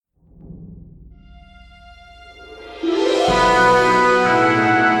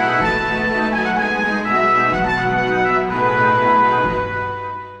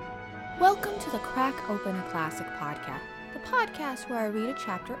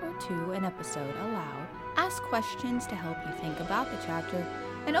or two an episode aloud, ask questions to help you think about the chapter,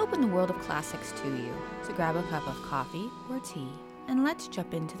 and open the world of classics to you. So grab a cup of coffee or tea, and let's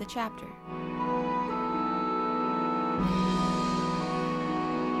jump into the chapter.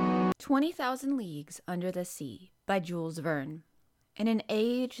 20,000 Leagues Under the Sea by Jules Verne. In an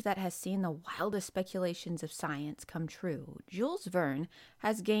age that has seen the wildest speculations of science come true, Jules Verne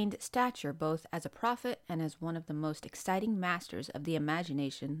has gained stature both as a prophet and as one of the most exciting masters of the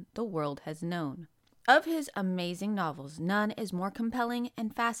imagination the world has known. Of his amazing novels, none is more compelling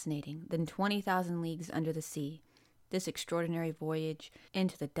and fascinating than 20,000 Leagues Under the Sea. This extraordinary voyage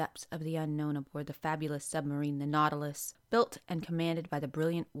into the depths of the unknown aboard the fabulous submarine the Nautilus, built and commanded by the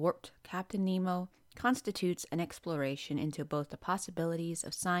brilliant warped Captain Nemo, constitutes an exploration into both the possibilities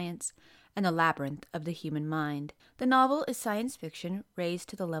of science and the labyrinth of the human mind. The novel is science fiction raised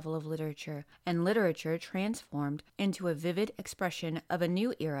to the level of literature, and literature transformed into a vivid expression of a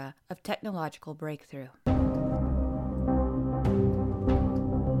new era of technological breakthrough.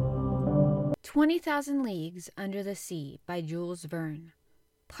 20,000 Leagues Under the Sea by Jules Verne.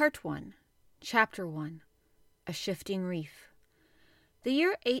 Part 1. Chapter 1. A Shifting Reef. The year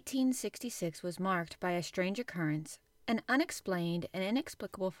 1866 was marked by a strange occurrence, an unexplained and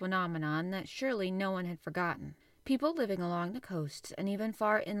inexplicable phenomenon that surely no one had forgotten. People living along the coasts and even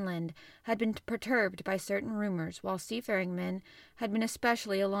far inland had been perturbed by certain rumors, while seafaring men had been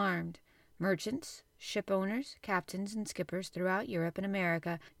especially alarmed. Merchants, ship owners, captains, and skippers throughout Europe and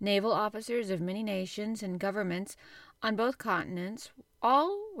America, naval officers of many nations and governments on both continents,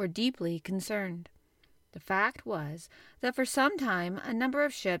 all were deeply concerned. The fact was that for some time a number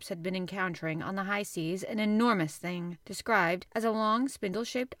of ships had been encountering on the high seas an enormous thing, described as a long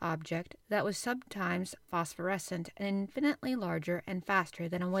spindle-shaped object that was sometimes phosphorescent and infinitely larger and faster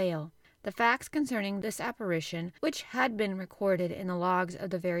than a whale. The facts concerning this apparition, which had been recorded in the logs of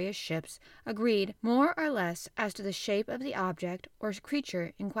the various ships, agreed more or less as to the shape of the object or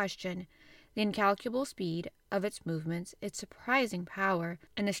creature in question, the incalculable speed of its movements, its surprising power,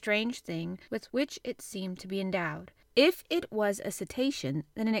 and the strange thing with which it seemed to be endowed. If it was a cetacean,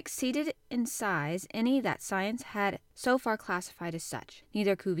 then it exceeded in size any that science had so far classified as such.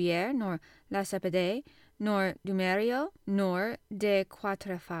 Neither Cuvier, nor Lacépède, nor Dumerio, nor de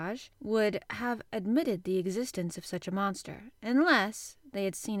Quatrefages would have admitted the existence of such a monster, unless they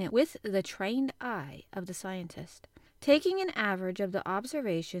had seen it with the trained eye of the scientist. Taking an average of the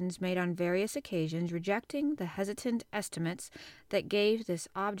observations made on various occasions, rejecting the hesitant estimates that gave this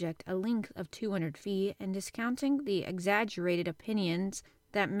object a length of 200 feet, and discounting the exaggerated opinions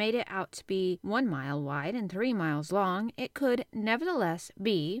that made it out to be 1 mile wide and 3 miles long, it could nevertheless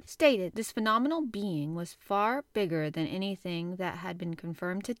be stated this phenomenal being was far bigger than anything that had been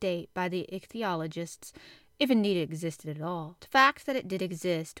confirmed to date by the ichthyologists, if indeed it existed at all. The fact that it did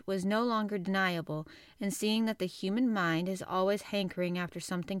exist was no longer deniable, and seeing that the human mind is always hankering after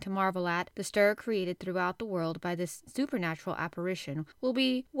something to marvel at, the stir created throughout the world by this supernatural apparition will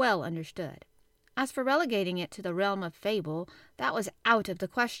be well understood. As for relegating it to the realm of fable, that was out of the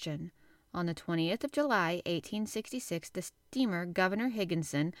question. On the 20th of July, 1866, the steamer Governor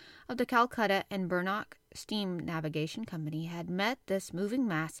Higginson of the Calcutta and Burnock Steam Navigation Company had met this moving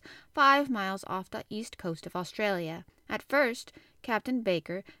mass 5 miles off the east coast of Australia. At first, Captain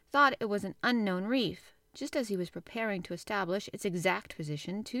Baker thought it was an unknown reef. Just as he was preparing to establish its exact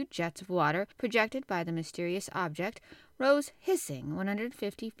position, 2 jets of water, projected by the mysterious object, rose hissing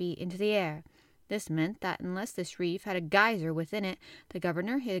 150 feet into the air. This meant that unless this reef had a geyser within it, the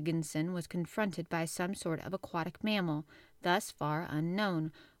Governor Higginson was confronted by some sort of aquatic mammal, thus far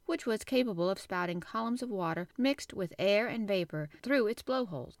unknown, which was capable of spouting columns of water mixed with air and vapor through its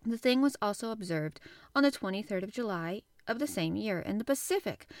blowholes. The thing was also observed on the 23rd of July of the same year in the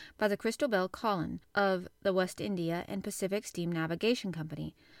Pacific by the Cristobal Colon of the West India and Pacific Steam Navigation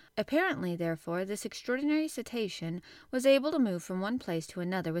Company. Apparently, therefore, this extraordinary cetacean was able to move from one place to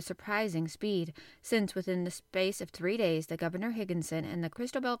another with surprising speed, since within the space of 3 days the Governor Higginson and the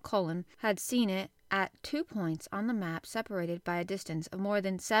Cristobal Colon had seen it at 2 points on the map separated by a distance of more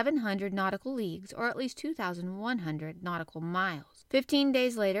than 700 nautical leagues, or at least 2,100 nautical miles. 15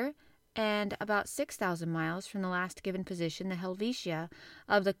 days later, and about 6,000 miles from the last given position, the Helvetia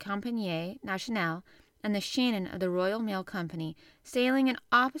of the Compagnie Nationale and the Shannon of the Royal Mail Company, sailing in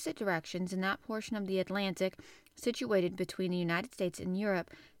opposite directions in that portion of the Atlantic situated between the United States and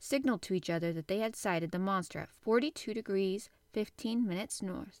Europe, signaled to each other that they had sighted the monster at 42 degrees 15 minutes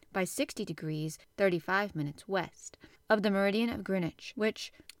north by 60 degrees 35 minutes west of the meridian of Greenwich,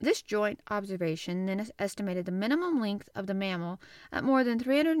 which this joint observation then estimated the minimum length of the mammal at more than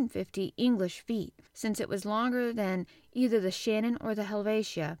 350 English feet, since it was longer than either the Shannon or the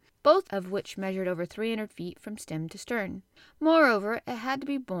Helvetia, both of which measured over 300 feet from stem to stern. Moreover, it had to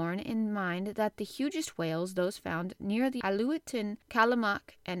be borne in mind that the hugest whales, those found near the Aleutian,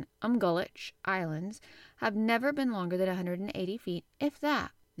 Kalamak, and Umgullich Islands, have never been longer than 180 feet, if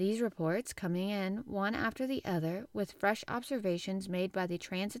that. These reports, coming in one after the other, with fresh observations made by the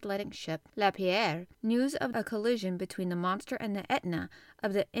transatlantic ship La Pierre, news of a collision between the monster and the Etna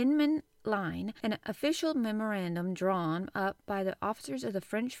of the Inman line, an official memorandum drawn up by the officers of the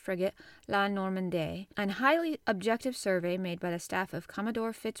French frigate La Normandie, and highly objective survey made by the staff of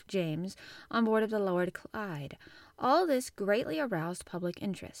Commodore Fitzjames on board of the Lord Clyde. All this greatly aroused public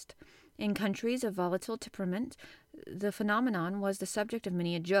interest. In countries of volatile temperament, the phenomenon was the subject of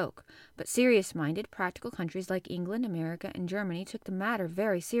many a joke, but serious-minded, practical countries like England, America, and Germany took the matter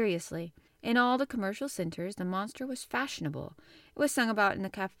very seriously. In all the commercial centers, the monster was fashionable. It was sung about in the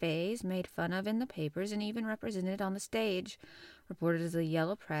cafes, made fun of in the papers, and even represented on the stage. Reporters of the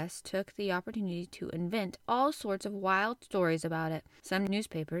yellow press took the opportunity to invent all sorts of wild stories about it. Some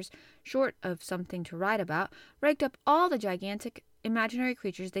newspapers, short of something to write about, raked up all the gigantic imaginary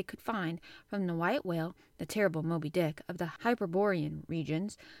creatures they could find, from the white whale, the terrible Moby Dick of the Hyperborean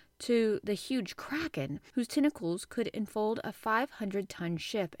regions, to the huge kraken, whose tentacles could enfold a 500-ton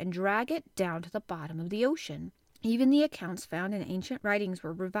ship and drag it down to the bottom of the ocean. Even the accounts found in ancient writings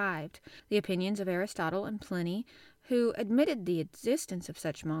were revived. The opinions of Aristotle and Pliny, who admitted the existence of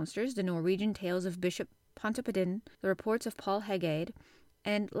such monsters, the Norwegian tales of Bishop Pontoppidan, the reports of Paul Hegade,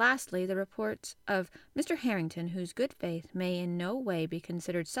 and lastly, the reports of Mr. Harrington, whose good faith may in no way be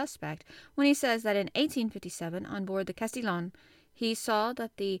considered suspect, when he says that in 1857, on board the Castillon, he saw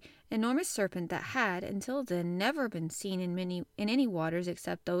that the enormous serpent that had, until then, never been seen in any waters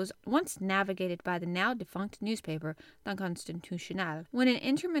except those once navigated by the now defunct newspaper, La Constitutionnelle, when an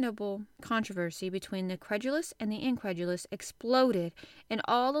interminable controversy between the credulous and the incredulous exploded in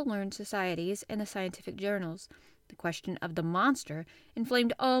all the learned societies and the scientific journals. The question of the monster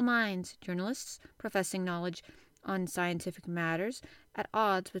inflamed all minds. Journalists professing knowledge on scientific matters, at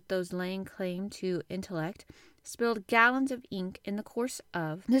odds with those laying claim to intellect, spilled gallons of ink in the course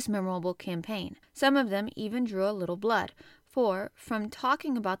of this memorable campaign. Some of them even drew a little blood, for, from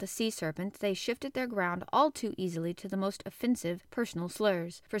talking about the sea serpents, they shifted their ground all too easily to the most offensive personal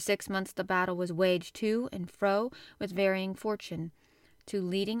slurs. For 6 months the battle was waged to and fro with varying fortune. Two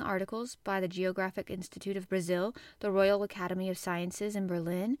leading articles by the Geographic Institute of Brazil, the Royal Academy of Sciences in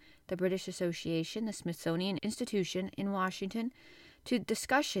Berlin, the British Association, the Smithsonian Institution in Washington, to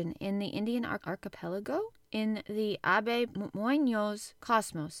discussion in the Indian Archipelago, in the Abbe Moigno's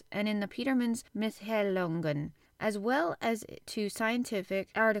Cosmos, and in the Petermann's Mittheilungen, as well as to scientific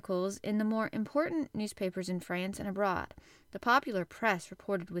articles in the more important newspapers in France and abroad. The popular press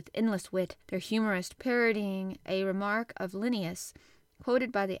reported with endless wit, their humorist parodying a remark of Linnaeus,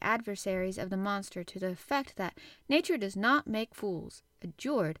 quoted by the adversaries of the monster, to the effect that nature does not make fools,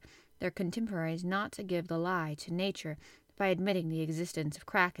 adjured their contemporaries not to give the lie to nature by admitting the existence of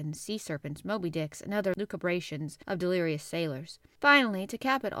krakens, sea serpents, Moby Dicks, and other lucubrations of delirious sailors. Finally, to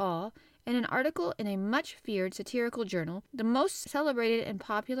cap it all, in an article in a much-feared satirical journal, the most celebrated and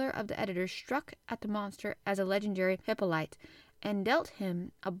popular of the editors struck at the monster as a legendary Hippolyte, and dealt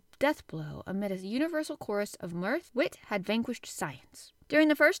him a death blow amid a universal chorus of mirth. Wit had vanquished science. During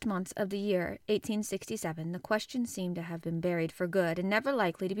the first months of the year 1867, the question seemed to have been buried for good and never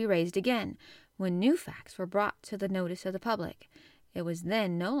likely to be raised again, when new facts were brought to the notice of the public. It was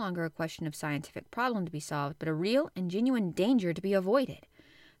then no longer a question of scientific problem to be solved, but a real and genuine danger to be avoided.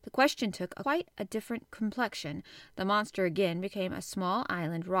 The question took quite a different complexion. The monster again became a small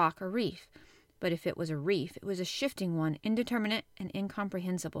island, rock, or reef. But if it was a reef, it was a shifting one, indeterminate and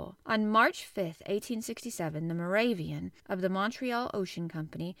incomprehensible. On March 5, 1867, the Moravian of the Montreal Ocean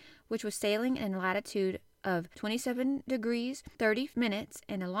Company, which was sailing in a latitude of 27 degrees 30 minutes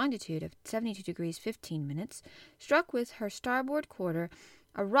and a longitude of 72 degrees 15 minutes, struck with her starboard quarter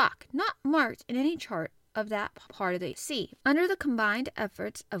a rock not marked in any chart of that part of the sea. Under the combined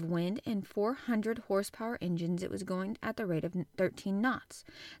efforts of wind and 400 horsepower engines, it was going at the rate of 13 knots.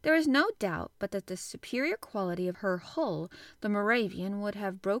 There is no doubt but that the superior quality of her hull, the Moravian, would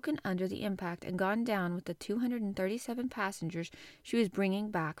have broken under the impact and gone down with the 237 passengers she was bringing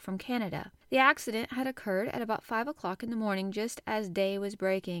back from Canada. The accident had occurred at about 5 o'clock in the morning, just as day was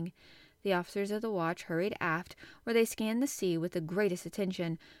breaking. The officers of the watch hurried aft, where they scanned the sea with the greatest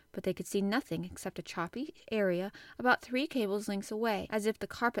attention, but they could see nothing except a choppy area about 3 cables' lengths away, as if the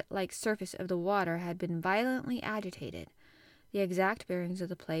carpet-like surface of the water had been violently agitated. The exact bearings of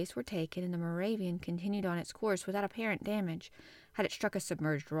the place were taken, and the Moravian continued on its course without apparent damage. Had it struck a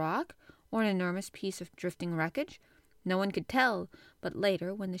submerged rock, or an enormous piece of drifting wreckage? No one could tell, but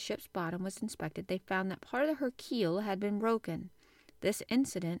later, when the ship's bottom was inspected, they found that part of her keel had been broken. This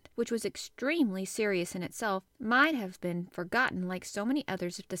incident, which was extremely serious in itself, might have been forgotten like so many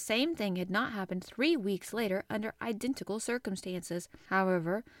others if the same thing had not happened 3 weeks later under identical circumstances.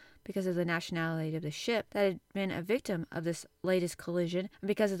 However, because of the nationality of the ship that had been a victim of this latest collision, and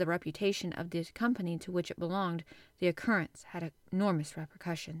because of the reputation of the company to which it belonged, the occurrence had enormous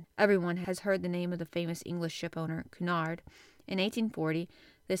repercussions. Everyone has heard the name of the famous English shipowner, Cunard. In 1840,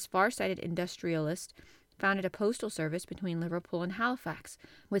 this far-sighted industrialist founded a postal service between Liverpool and Halifax,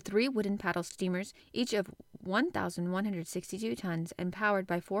 with 3 wooden paddle steamers, each of 1,162 tons and powered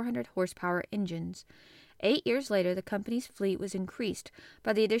by 400 horsepower engines. 8 years later, the company's fleet was increased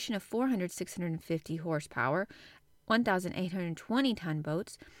by the addition of 400 650 horsepower, 1,820-ton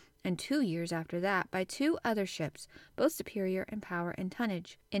boats, and 2 years after that by 2 other ships, both superior in power and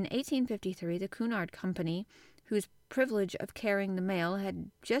tonnage. In 1853, the Cunard Company, whose privilege of carrying the mail had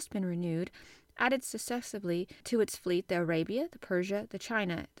just been renewed, added successively to its fleet the Arabia, the Persia, the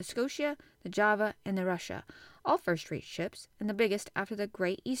China, the Scotia, the Java, and the Russia, all first-rate ships, and the biggest after the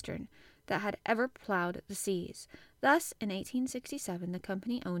Great Eastern that had ever plowed the seas. Thus, in 1867, the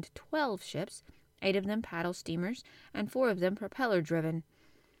company owned 12 ships, 8 of them paddle steamers, and 4 of them propeller-driven.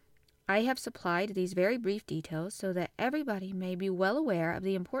 I have supplied these very brief details so that everybody may be well aware of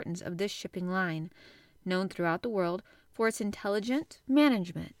the importance of this shipping line, known throughout the world for its intelligent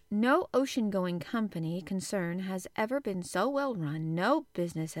management. No ocean-going concern has ever been so well run, no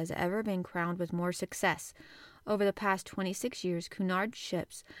business has ever been crowned with more success. Over the past 26 years, Cunard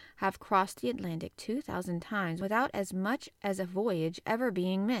ships have crossed the Atlantic 2,000 times without as much as a voyage ever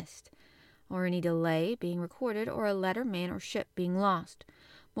being missed, or any delay being recorded, or a letter, man, or ship being lost.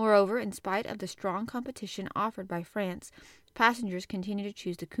 Moreover, in spite of the strong competition offered by France, passengers continue to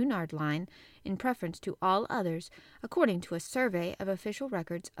choose the Cunard line in preference to all others, according to a survey of official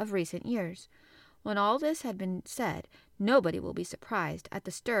records of recent years. When all this had been said, nobody will be surprised at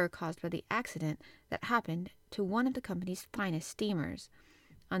the stir caused by the accident that happened to one of the company's finest steamers.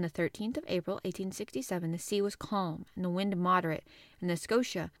 On the 13th of April, 1867, the sea was calm and the wind moderate, and the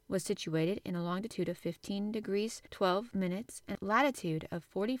Scotia was situated in a longitude of 15 degrees 12 minutes and latitude of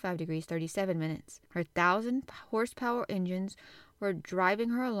 45 degrees 37 minutes. Her 1,000-horsepower engines were driving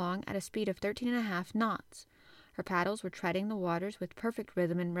her along at a speed of 13.5 knots. Her paddles were treading the waters with perfect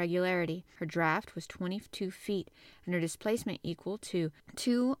rhythm and regularity. Her draft was 22 feet, and her displacement equal to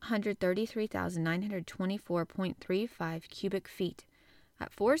 233,924.35 cubic feet.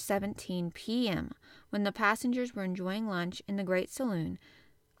 At 4:17 p.m., when the passengers were enjoying lunch in the great saloon,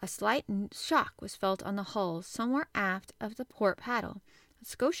 a slight shock was felt on the hull somewhere aft of the port paddle. The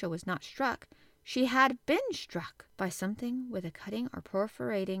Scotia was not struck. She had been struck by something with a cutting or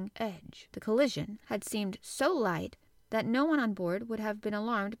perforating edge. The collision had seemed so light that no one on board would have been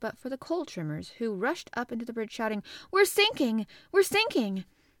alarmed but for the coal trimmers, who rushed up into the bridge shouting, "We're sinking! We're sinking!"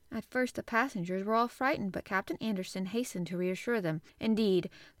 At first the passengers were all frightened, but Captain Anderson hastened to reassure them. Indeed,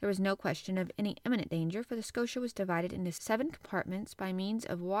 there was no question of any imminent danger, for the Scotia was divided into 7 compartments by means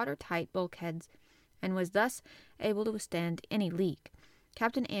of watertight bulkheads, and was thus able to withstand any leak.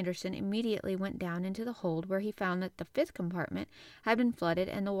 Captain Anderson immediately went down into the hold, where he found that the 5th compartment had been flooded,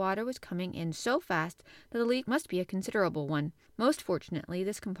 and the water was coming in so fast that the leak must be a considerable one. Most fortunately,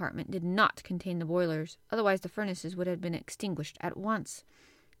 this compartment did not contain the boilers, otherwise the furnaces would have been extinguished at once.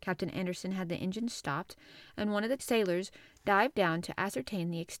 Captain Anderson had the engines stopped, and one of the sailors dived down to ascertain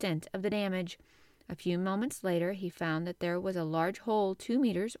the extent of the damage. A few moments later he found that there was a large hole 2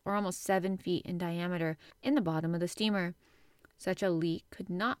 meters, or almost 7 feet in diameter, in the bottom of the steamer. Such a leak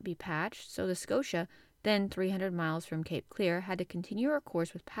could not be patched, so the Scotia, then 300 miles from Cape Clear, had to continue her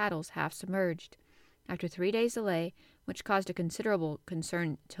course with paddles half submerged. After 3 days' delay, which caused a considerable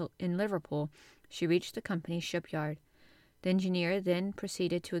concern in Liverpool, she reached the company's shipyard. The engineer then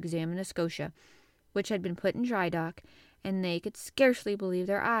proceeded to examine the Scotia, which had been put in dry dock, and they could scarcely believe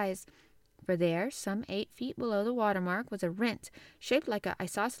their eyes, for there, some 8 feet below the watermark, was a rent shaped like an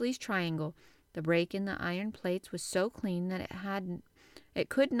isosceles triangle. The break in the iron plates was so clean that it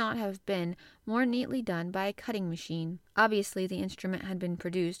could not have been more neatly done by a cutting machine. Obviously, the instrument had been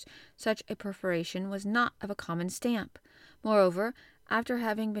produced. Such a perforation was not of a common stamp. Moreover, after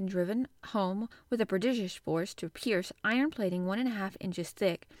having been driven home with a prodigious force to pierce iron plating 1.5 inches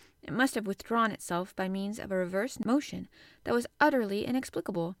thick, It must have withdrawn itself by means of a reverse motion that was utterly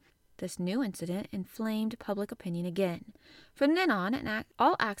inexplicable. This new incident inflamed public opinion again. From then on,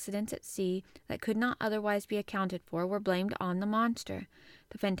 all accidents at sea that could not otherwise be accounted for were blamed on the monster.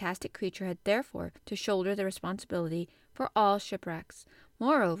 The fantastic creature had therefore to shoulder the responsibility for all shipwrecks.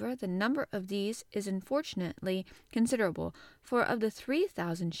 Moreover, the number of these is unfortunately considerable, for of the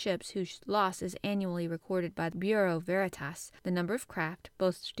 3,000 ships whose loss is annually recorded by the Bureau Veritas, the number of craft,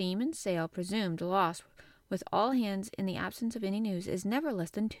 both steam and sail, presumed lost with all hands in the absence of any news is never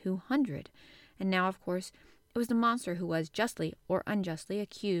less than 200. And now, of course, it was the monster who was, justly or unjustly,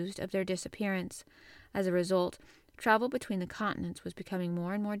 accused of their disappearance. As a result, travel between the continents was becoming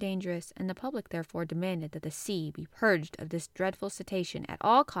more and more dangerous, and the public therefore demanded that the sea be purged of this dreadful cetacean at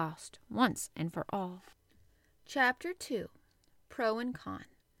all cost, once and for all. Chapter 2. Pro and Con.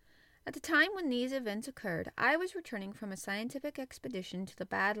 At the time when these events occurred, I was returning from a scientific expedition to the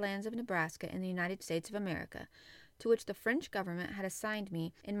Bad Lands of Nebraska in the United States of America, to which the French government had assigned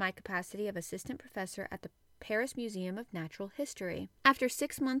me in my capacity of assistant professor at the Paris Museum of Natural History. After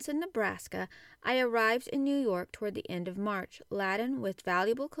 6 months in Nebraska, I arrived in New York toward the end of March, laden with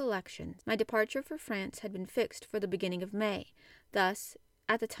valuable collections. My departure for France had been fixed for the beginning of May. Thus,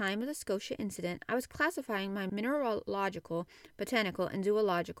 at the time of the Scotia incident, I was classifying my mineralogical, botanical, and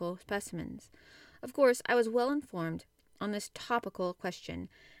zoological specimens. Of course, I was well informed on this topical question.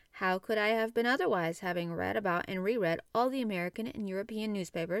 How could I have been otherwise, having read about and reread all the American and European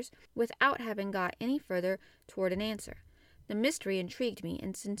newspapers, without having got any further toward an answer? The mystery intrigued me,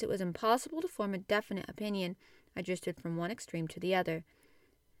 and since it was impossible to form a definite opinion, I drifted from one extreme to the other.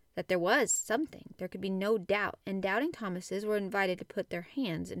 That there was something, there could be no doubt, and doubting Thomases were invited to put their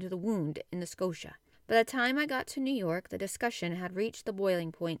hands into the wound in the Scotia. By the time I got to New York, the discussion had reached the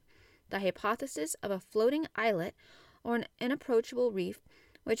boiling point. The hypothesis of a floating islet or an inapproachable reef,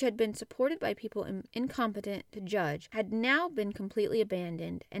 which had been supported by people incompetent to judge, had now been completely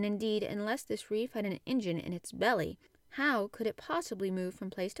abandoned, and indeed, unless this reef had an engine in its belly, how could it possibly move from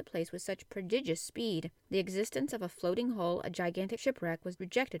place to place with such prodigious speed? The existence of a floating hull, a gigantic shipwreck, was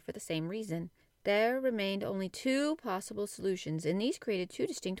rejected for the same reason. There remained only two possible solutions, and these created two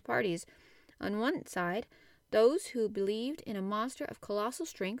distinct parties. On one side, those who believed in a monster of colossal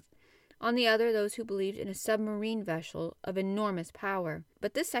strength, on the other, those who believed in a submarine vessel of enormous power.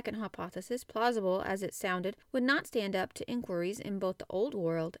 But this second hypothesis, plausible as it sounded, would not stand up to inquiries in both the Old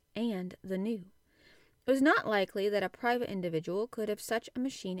World and the New. It was not likely that a private individual could have such a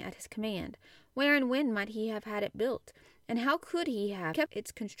machine at his command. Where and when might he have had it built? And how could he have kept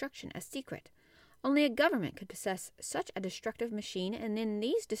its construction a secret? Only a government could possess such a destructive machine, and in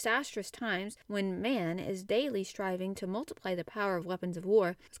these disastrous times, when man is daily striving to multiply the power of weapons of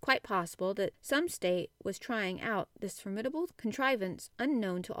war, it's quite possible that some state was trying out this formidable contrivance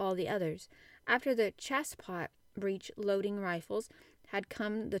unknown to all the others. After the Chassepot breech loading rifles had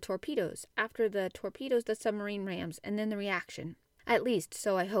come the torpedoes, after the torpedoes the submarine rams, and then the reaction. At least,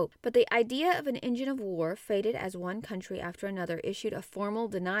 so I hope. But the idea of an engine of war faded as one country after another issued a formal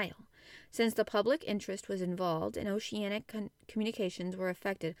denial. Since the public interest was involved and oceanic communications were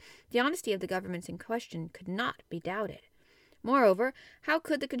affected, the honesty of the governments in question could not be doubted. Moreover, how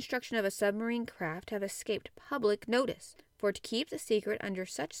could the construction of a submarine craft have escaped public notice? For to keep the secret under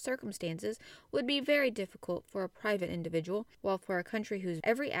such circumstances would be very difficult for a private individual, while for a country whose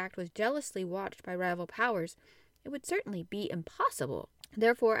every act was jealously watched by rival powers, it would certainly be impossible.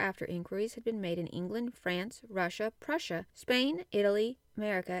 Therefore, after inquiries had been made in England, France, Russia, Prussia, Spain, Italy,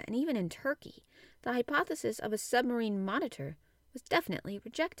 America, and even in Turkey, the hypothesis of a submarine monitor was definitely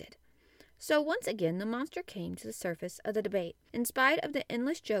rejected. So once again the monster came to the surface of the debate. In spite of the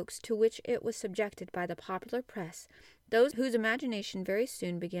endless jokes to which it was subjected by the popular press, those whose imagination very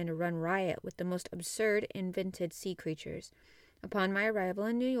soon began to run riot with the most absurd invented sea creatures. Upon my arrival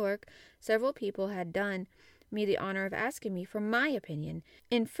in New York, several people had done me the honor of asking me for my opinion.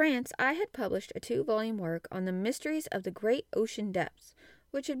 In France, I had published a 2-volume work on the mysteries of the great ocean depths,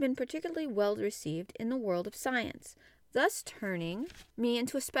 which had been particularly well received in the world of science, thus turning me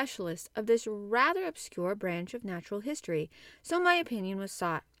into a specialist of this rather obscure branch of natural history. So my opinion was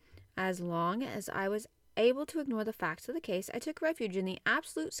sought. As long as I was able to ignore the facts of the case, I took refuge in the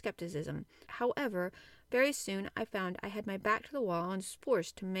absolute skepticism. However, very soon I found I had my back to the wall and was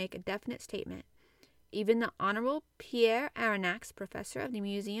forced to make a definite statement. Even the Honorable Pierre Aronnax, professor of the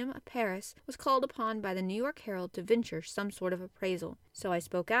Museum of Paris, was called upon by the New York Herald to venture some sort of appraisal. So I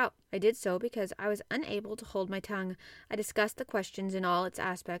spoke out. I did so because I was unable to hold my tongue. I discussed the questions in all its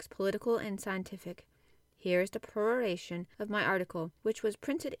aspects, political and scientific. Here is the peroration of my article, which was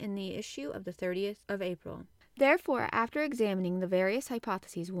printed in the issue of the 30th of April. Therefore, after examining the various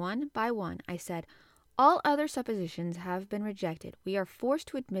hypotheses one by one, I said, all other suppositions have been rejected. We are forced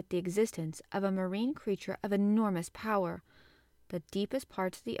to admit the existence of a marine creature of enormous power. The deepest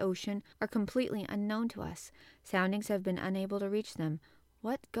parts of the ocean are completely unknown to us. Soundings have been unable to reach them.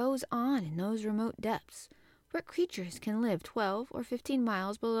 What goes on in those remote depths? What creatures can live 12 or 15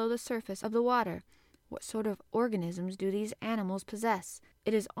 miles below the surface of the water? What sort of organisms do these animals possess?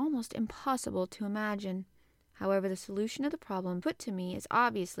 It is almost impossible to imagine. However, the solution of the problem put to me is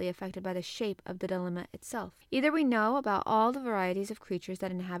obviously affected by the shape of the dilemma itself. Either we know about all the varieties of creatures that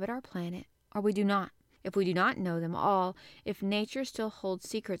inhabit our planet, or we do not. If we do not know them all, if nature still holds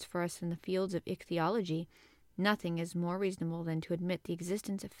secrets for us in the fields of ichthyology, nothing is more reasonable than to admit the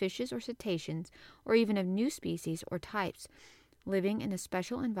existence of fishes or cetaceans, or even of new species or types, living in a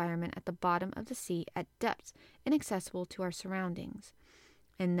special environment at the bottom of the sea at depths inaccessible to our surroundings,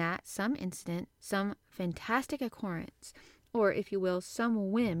 and that some incident, some fantastic occurrence, or, if you will, some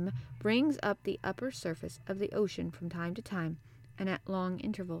whim, brings up the upper surface of the ocean from time to time, and at long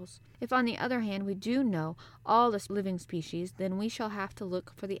intervals. If, on the other hand, we do know all the living species, then we shall have to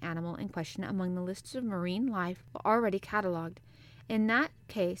look for the animal in question among the lists of marine life already catalogued. In that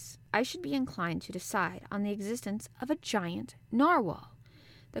case, I should be inclined to decide on the existence of a giant narwhal.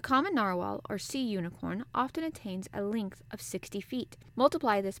 The common narwhal, or sea unicorn, often attains a length of 60 feet.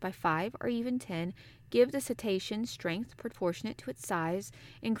 Multiply this by 5 or even 10, give the cetacean strength proportionate to its size,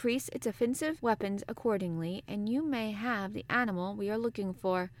 increase its offensive weapons accordingly, and you may have the animal we are looking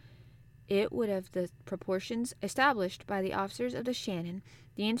for. It would have the proportions established by the officers of the Shannon,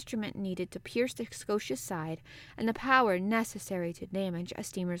 the instrument needed to pierce the Scotia's side, and the power necessary to damage a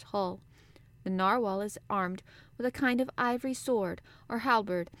steamer's hull. The narwhal is armed with a kind of ivory sword, or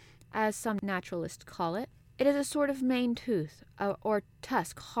halberd, as some naturalists call it. It is a sort of main tooth, or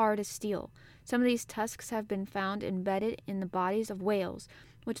tusk hard as steel. Some of these tusks have been found embedded in the bodies of whales,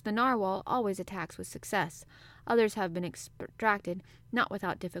 which the narwhal always attacks with success. Others have been extracted, not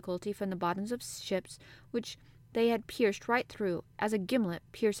without difficulty, from the bottoms of ships, which they had pierced right through, as a gimlet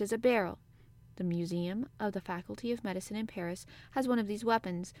pierces a barrel. The Museum of the Faculty of Medicine in Paris has one of these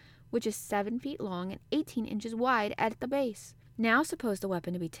weapons, which is 7 feet long and 18 inches wide at the base. Now suppose the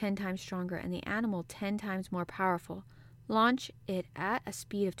weapon to be 10 times stronger and the animal 10 times more powerful. Launch it at a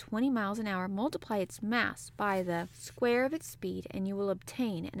speed of 20 miles an hour, multiply its mass by the square of its speed, and you will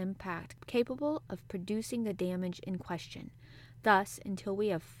obtain an impact capable of producing the damage in question. Thus, until we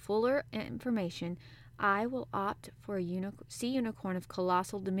have fuller information, I will opt for a sea unicorn of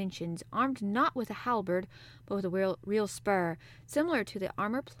colossal dimensions, armed not with a halberd, but with a real spur, similar to the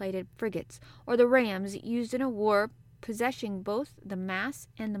armor-plated frigates, or the rams used in a war, possessing both the mass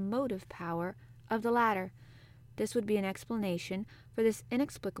and the motive power of the latter. This would be an explanation for this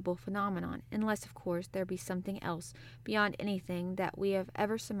inexplicable phenomenon, unless, of course, there be something else beyond anything that we have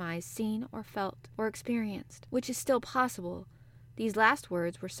ever surmised, seen, or felt, or experienced, which is still possible. These last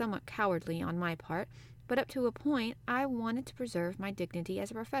words were somewhat cowardly on my part, but up to a point I wanted to preserve my dignity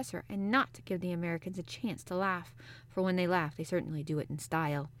as a professor and not to give the Americans a chance to laugh, for when they laugh they certainly do it in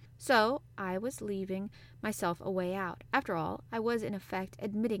style. So I was leaving myself a way out. After all, I was in effect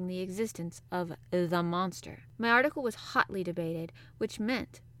admitting the existence of the monster. My article was hotly debated, which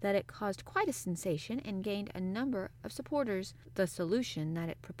meant that it caused quite a sensation and gained a number of supporters. The solution that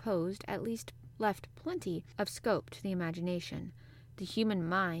it proposed at least left plenty of scope to the imagination. The human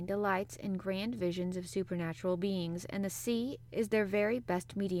mind delights in grand visions of supernatural beings, and the sea is their very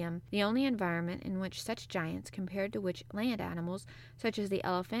best medium, the only environment in which such giants, compared to which land animals, such as the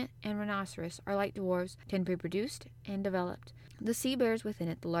elephant and rhinoceros, are like dwarfs, can be produced and developed. The sea bears within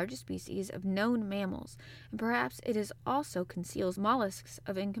it the largest species of known mammals, and perhaps it is also conceals mollusks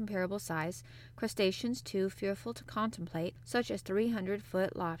of incomparable size, crustaceans too fearful to contemplate, such as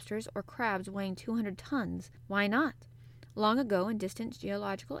 300-foot lobsters or crabs weighing 200 tons. Why not? Long ago, in distant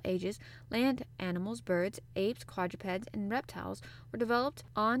geological ages, land animals, birds, apes, quadrupeds, and reptiles were developed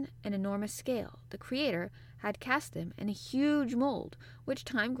on an enormous scale. The Creator had cast them in a huge mold, which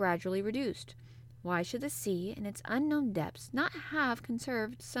time gradually reduced. Why should the sea, in its unknown depths, not have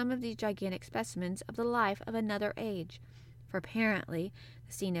conserved some of these gigantic specimens of the life of another age? For apparently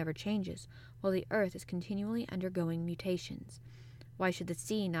the sea never changes, while the earth is continually undergoing mutations. Why should the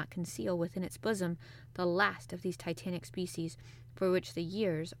sea not conceal within its bosom the last of these titanic species, for which the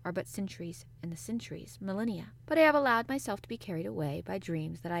years are but centuries, and the centuries millennia? But I have allowed myself to be carried away by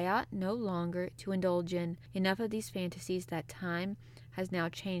dreams that I ought no longer to indulge in. Enough of these fantasies that time has now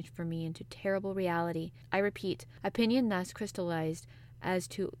changed for me into terrible reality. I repeat, opinion thus crystallized as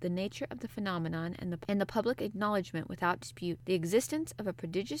to the nature of the phenomenon and the public acknowledgment without dispute the existence of a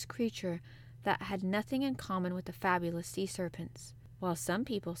prodigious creature that had nothing in common with the fabulous sea serpents. While some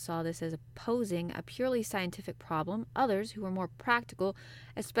people saw this as posing a purely scientific problem, others, who were more practical,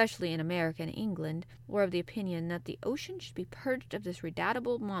 especially in America and England, were of the opinion that the ocean should be purged of this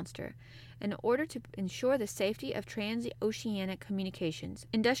redoubtable monster in order to ensure the safety of transoceanic communications.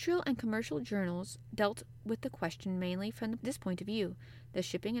 Industrial and commercial journals dealt with the question mainly from this point of view. The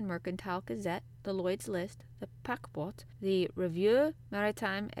Shipping and Mercantile Gazette, the Lloyd's List, the Paquebot, the Revue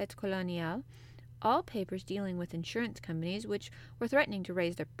Maritime et Coloniale, all papers dealing with insurance companies which were threatening to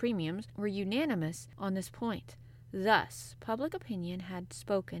raise their premiums, were unanimous on this point. Thus, public opinion had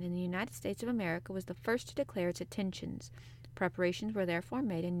spoken, and the United States of America was the first to declare its intentions. Preparations were therefore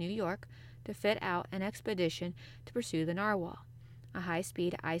made in New York to fit out an expedition to pursue the narwhal. A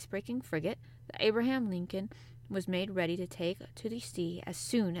high-speed, ice-breaking frigate, the Abraham Lincoln, was made ready to take to the sea as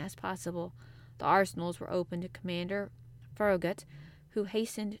soon as possible. The arsenals were opened to Commander Farragut, who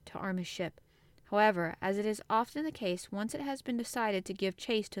hastened to arm his ship. However, as it is often the case, once it has been decided to give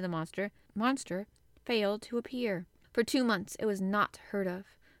chase to the monster failed to appear. For 2 months it was not heard of.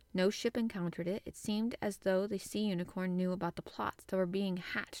 No ship encountered it. It seemed as though the Sea Unicorn knew about the plots that were being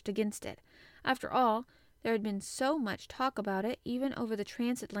hatched against it. After all, there had been so much talk about it, even over the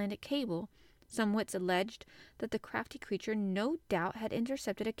transatlantic cable. Some wits alleged that the crafty creature no doubt had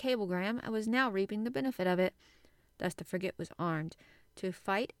intercepted a cablegram and was now reaping the benefit of it. Thus the frigate was armed to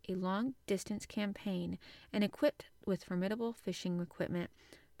fight a long-distance campaign and equipped with formidable fishing equipment,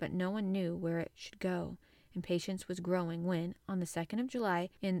 but no one knew where it should go. Impatience was growing when, on the 2nd of July,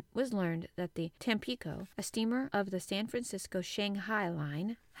 it was learned that the Tampico, a steamer of the San Francisco-Shanghai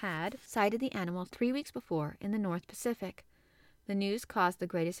line, had sighted the animal 3 weeks before in the North Pacific. The news caused the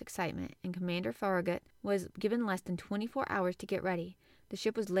greatest excitement, and Commander Farragut was given less than 24 hours to get ready. The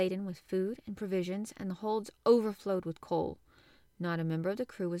ship was laden with food and provisions, and the holds overflowed with coal. Not a member of the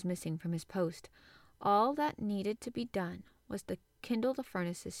crew was missing from his post. All that needed to be done was to kindle the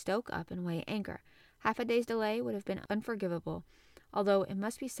furnaces, stoke up, and weigh anchor. Half a day's delay would have been unforgivable, although it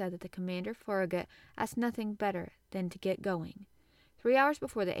must be said that the Commander Farragut asked nothing better than to get going. 3 hours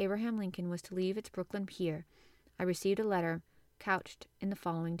before the Abraham Lincoln was to leave its Brooklyn pier, I received a letter couched in the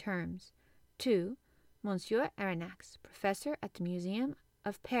following terms: To Monsieur Aronnax, Professor at the Museum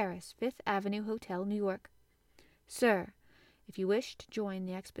of Paris, 5th Avenue Hotel, New York. Sir, if you wish to join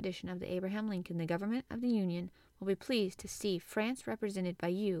the expedition of the Abraham Lincoln, the government of the Union will be pleased to see France represented by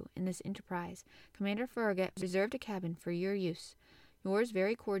you in this enterprise. Commander Farragut reserved a cabin for your use. Yours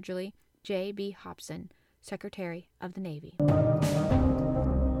very cordially, J. B. Hobson, Secretary of the Navy.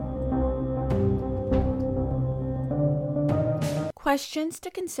 Questions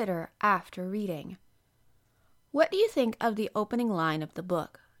to consider after reading. What do you think of the opening line of the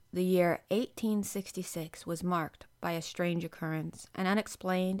book? The year 1866 was marked by a strange occurrence, an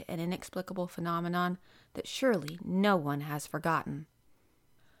unexplained and inexplicable phenomenon that surely no one has forgotten.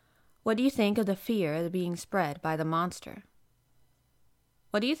 What do you think of the fear being spread by the monster?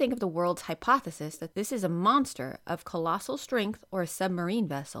 What do you think of the world's hypothesis that this is a monster of colossal strength or a submarine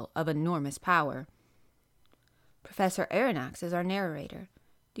vessel of enormous power? Professor Aronnax is our narrator.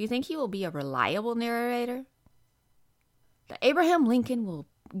 Do you think he will be a reliable narrator? The Abraham Lincoln will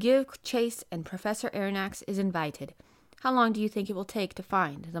give chase and Professor Aronnax is invited. How long do you think it will take to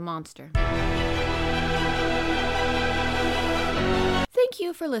find the monster? Thank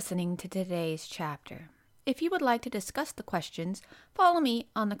you for listening to today's chapter. If you would like to discuss the questions, follow me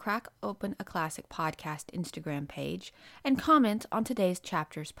on the Crack Open a Classic podcast Instagram page and comment on today's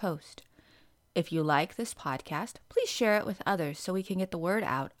chapter's post. If you like this podcast, please share it with others so we can get the word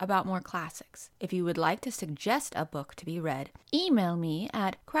out about more classics. If you would like to suggest a book to be read, email me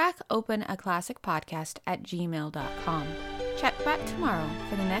at crackopenaclassicpodcast@gmail.com. Check back tomorrow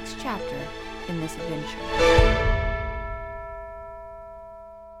for the next chapter in this adventure.